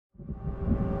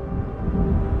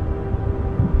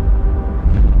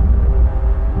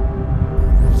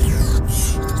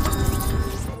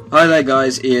Hi there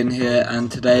guys, Ian here,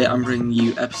 and today I'm bringing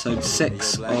you episode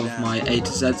 6 of my A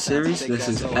to Z series. This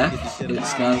is F, it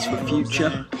stands for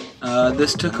Future.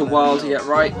 This took a while to get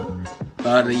right,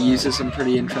 but it uses some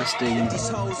pretty interesting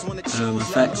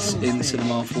effects in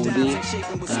Cinema 4D,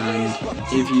 and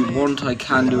if you want I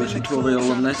can do a tutorial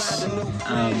on this,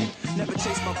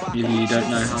 if you don't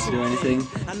know how to do anything.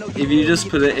 If you just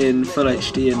put it in full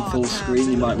HD and full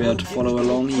screen you might be able to follow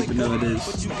along, even though it is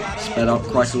sped up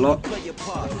quite a lot.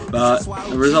 But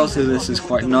the result of this is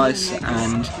quite nice,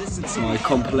 and my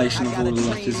compilation of all the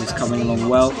letters is coming along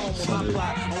well, so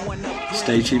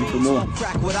stay tuned for more.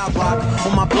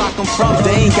 On my block I'm from,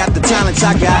 they ain't got the talents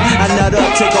I got. I nut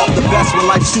up, take off the best when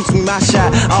life shoots me my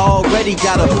shot. I already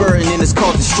got a burden and it's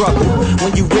called the struggle.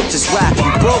 When you rich it's rap,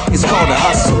 you broke it's called a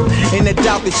hustle. And the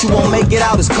doubt that you won't make it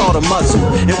out is called a muzzle.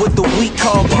 And with the weak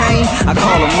called pain, I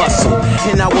call a muscle.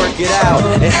 And I work it out,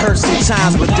 it hurts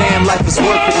sometimes, but damn life is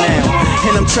worth it now.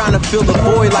 And I'm trying to fill the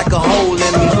void like a hole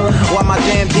in me, while my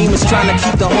damn demons trying to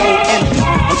keep the hole empty.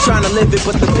 I'm trying to live it,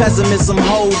 but the pessimism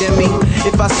holding me.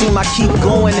 If I seem I keep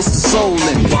going, it's the soul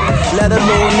in me. Let a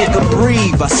little nigga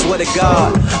breathe, I swear to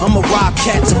God. I'ma rob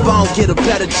cats if I don't get a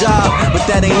better job. But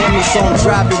that ain't in me, so I'm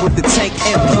driving with the tank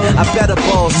empty. I better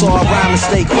ball, so I rhyme and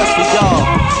stay Kwess for y'all.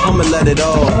 I'ma let it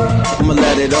all, I'ma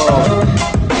let it all.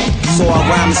 So I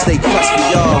rhyme and stay Kwess for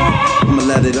y'all. I'ma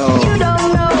let it all. You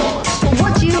don't know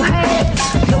what you had,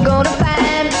 you're gonna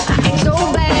find I ain't so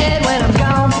bad when I'm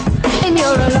gone and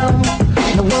you're alone.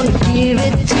 I wanna give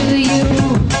it to you.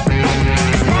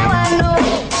 Now I know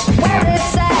where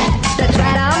it's at. That's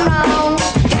right, I'm wrong.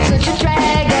 It's such a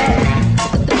drag that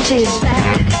the bitch is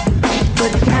back,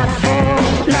 but not for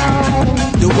long.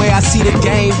 The way I see the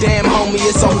game, damn homie,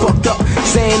 it's all fucked up.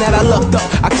 Saying that I lucked up,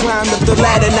 I climbed up the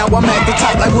ladder, now I'm at the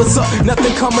top like what's up?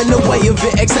 Nothing coming the way of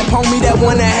it, except homie that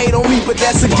wanna hate on me, but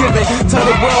that's a given. Tell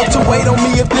the world to wait on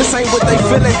me if this ain't what they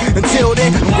feeling. Until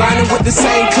then, I'm grinding with the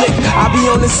same click. I be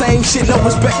on the same shit, no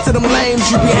respect to them lames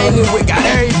you be hanging with. Got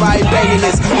everybody banging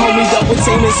this, homie double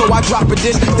teaming, so I drop a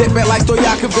dish. Step back like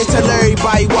Stoyakovich, tell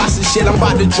everybody watch this shit. I'm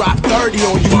about to drop 30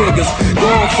 on you niggas.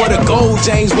 Going for the gold,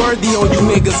 James Worthy on you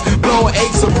niggas. Blowing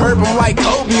 8 Superb, I'm like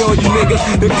Kobe on you niggas.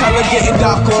 The color getting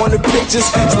dark on the pictures.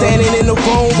 Standing in the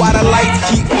room while the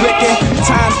lights keep flicking.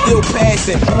 Time still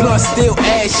passing, blood still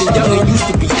ashing. Youngin' used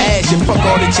to be ashing. Fuck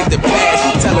all the chick that pass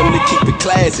me. Tell them to keep it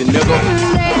classy, nigga.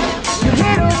 Your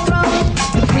little throne,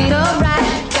 the queen of right,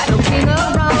 got no king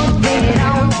of wrong.